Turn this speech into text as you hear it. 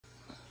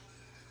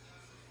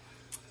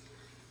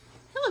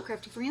Hello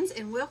Crafty Friends,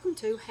 and welcome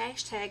to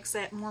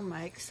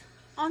 #SatMoreMakes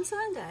on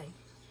Sunday.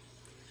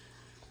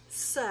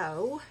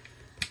 So,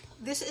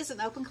 this is an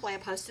open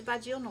collab hosted by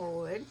Jill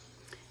Norwood,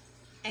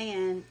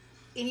 and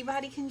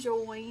anybody can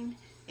join,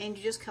 and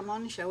you just come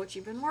on and show what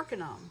you've been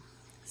working on.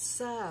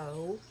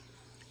 So,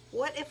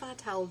 what if I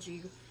told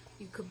you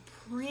you could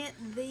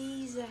print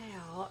these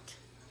out,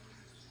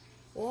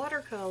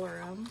 watercolor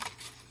them,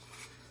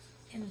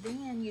 and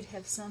then you'd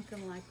have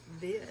something like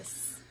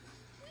this.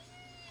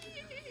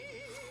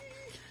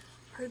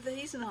 Are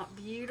these not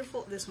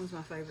beautiful? This one's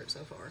my favorite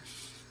so far.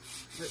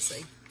 Let's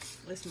see.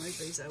 Let's move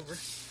these over.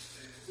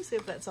 Let's see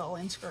if that's all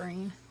in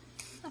screen.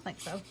 I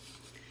think so.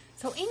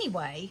 So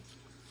anyway,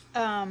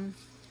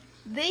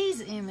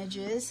 these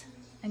images,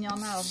 and y'all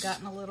know I've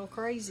gotten a little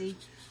crazy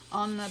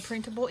on the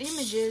printable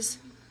images,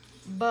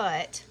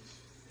 but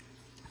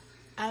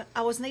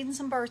I was needing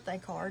some birthday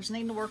cards,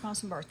 needing to work on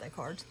some birthday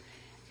cards,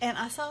 and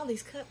I saw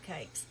these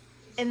cupcakes,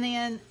 and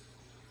then,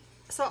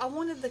 so I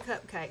wanted the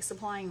cupcakes, the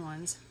plain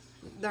ones.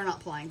 They're not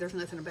plain. There's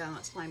nothing about them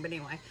that's plain. But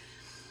anyway,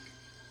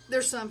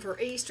 there's some for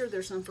Easter.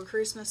 There's some for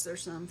Christmas.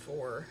 There's some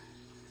for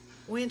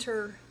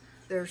winter.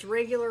 There's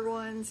regular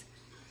ones.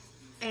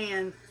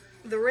 And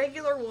the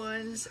regular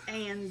ones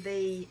and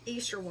the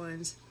Easter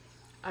ones,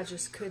 I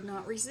just could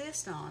not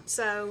resist on.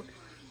 So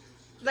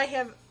they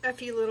have a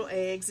few little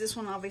eggs. This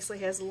one obviously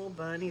has a little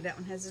bunny. That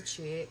one has a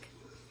chick.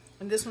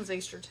 And this one's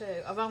Easter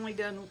too. I've only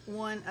done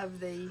one of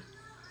the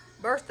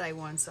birthday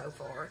ones so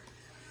far.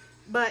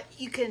 But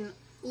you can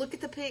look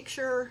at the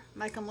picture,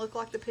 make them look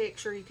like the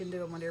picture. You can do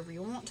them whatever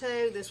you want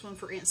to. This one,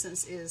 for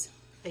instance, is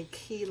a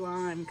key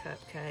lime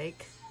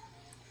cupcake.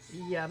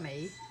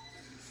 Yummy.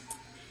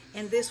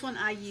 And this one,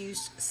 I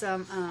used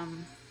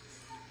some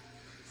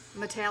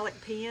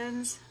metallic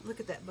pins. Look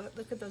at that.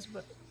 Look at those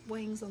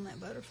wings on that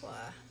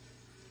butterfly.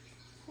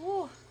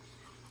 Whoa.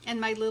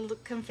 And made little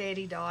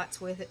confetti dots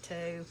with it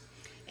too.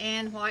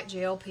 And white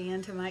gel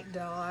pen to make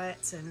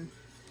dots. And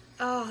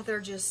oh, they're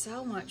just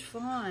so much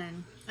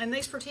fun. And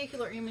these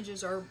particular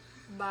images are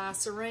by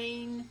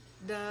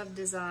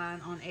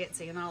SereneDoveDesigns on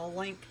Etsy, and I'll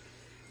link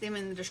them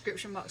in the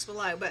description box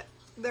below. But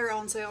they're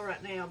on sale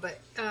right now. But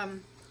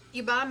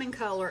you buy them in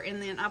color,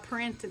 and then I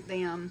printed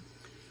them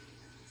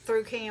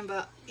through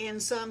Canva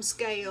in some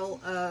scale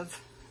of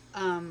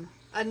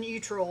a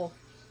neutral,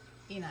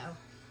 you know,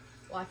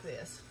 like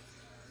this.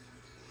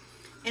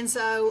 And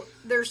so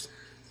there's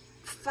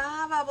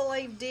 5, I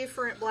believe,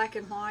 different black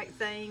and white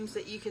themes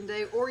that you can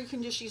do, or you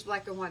can just use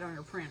black and white on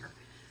your printer.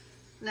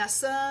 Now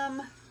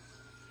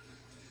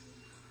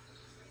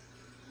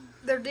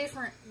they're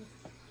different,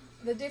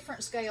 the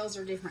different scales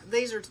are different.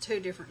 These are 2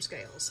 different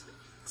scales.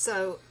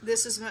 So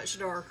this is much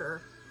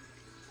darker.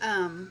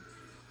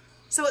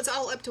 So it's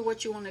all up to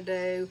what you want to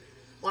do.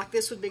 Like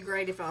this would be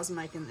great if I was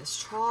making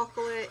this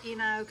chocolate, you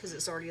know, because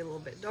it's already a little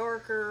bit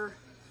darker.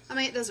 I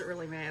mean, it doesn't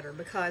really matter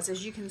because,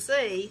 as you can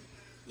see,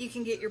 you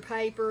can get your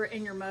paper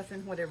and your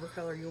muffin whatever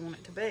color you want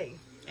it to be,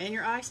 and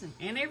your icing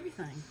and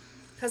everything,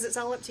 because it's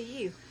all up to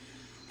you.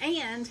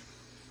 And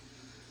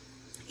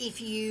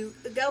if you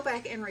go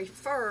back and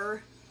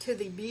refer to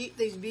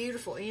these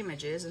beautiful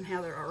images and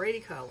how they're already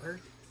colored,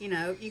 you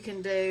know, you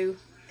can do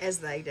as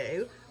they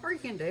do, or you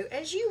can do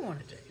as you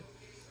want to do.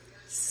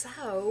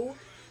 So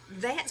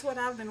that's what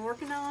I've been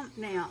working on.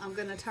 Now I'm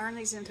going to turn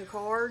these into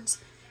cards,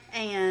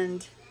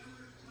 and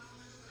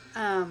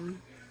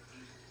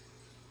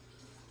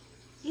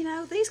you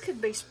know, these could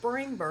be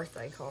spring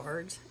birthday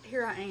cards.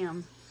 Here I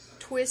am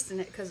twisting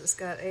it because it's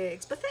got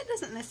eggs, but that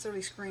doesn't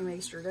necessarily scream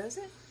Easter, does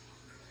it?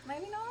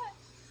 Maybe not.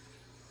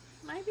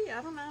 Maybe,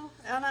 I don't know.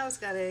 I know it's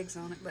got eggs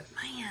on it, but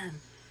man,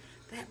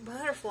 that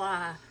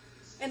butterfly.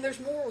 And there's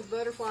more with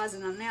butterflies,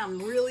 and now I'm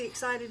really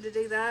excited to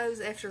do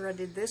those after I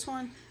did this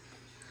one,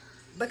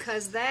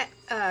 because that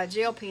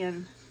gel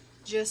pen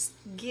just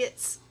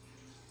gets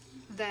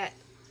that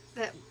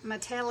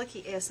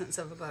metallic-y essence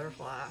of a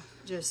butterfly.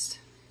 Just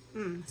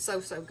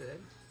so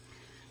good.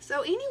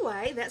 So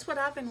anyway, that's what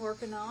I've been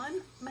working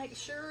on. Make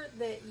sure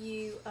that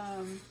you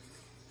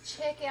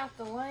check out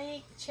the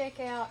link,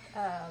 check out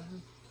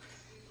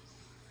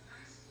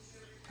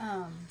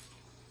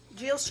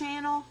Jill's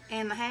channel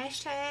and the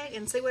hashtag,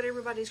 and see what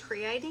everybody's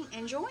creating,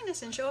 and join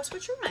us and show us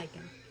what you're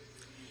making.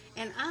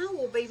 And I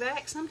will be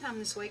back sometime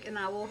this week, and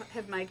I will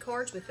have made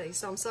cards with these.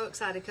 So I'm so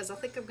excited because I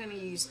think I'm going to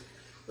use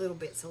little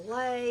bits of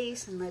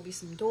lace and maybe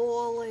some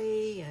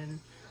doily, and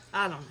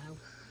I don't know,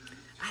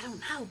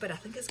 but I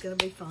think it's going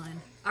to be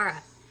fun. All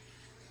right.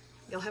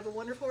 Y'all have a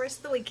wonderful rest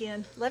of the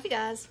weekend. Love you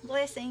guys.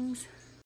 Blessings.